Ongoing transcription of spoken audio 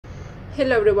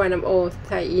Hello everyone, I'm all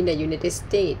Thai in the United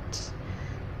States.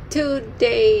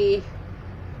 Today,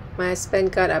 my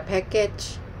husband got a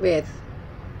package with,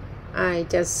 I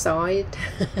just saw it.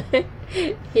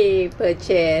 He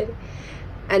purchased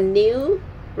a new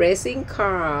racing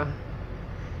car,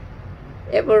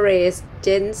 Everest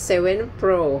Gen7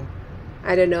 Pro.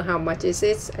 I don't know how much is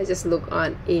it. I just look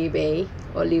on eBay.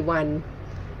 Only one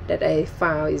that I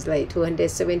found is like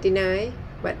 $279,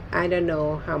 but I don't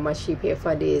know how much he paid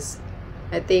for this.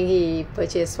 I think he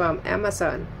purchased from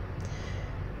Amazon.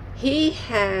 He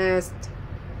has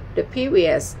the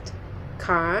previous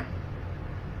car,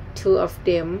 two of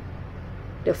them.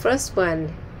 The first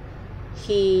one,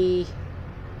 he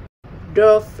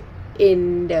drove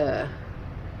in the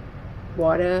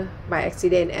water by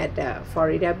accident at the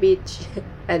Florida beach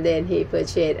and then he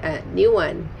purchased a new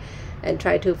one and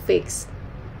tried to fix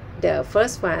the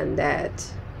first one that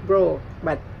broke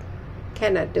but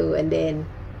cannot do, and then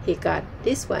he got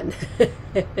this one.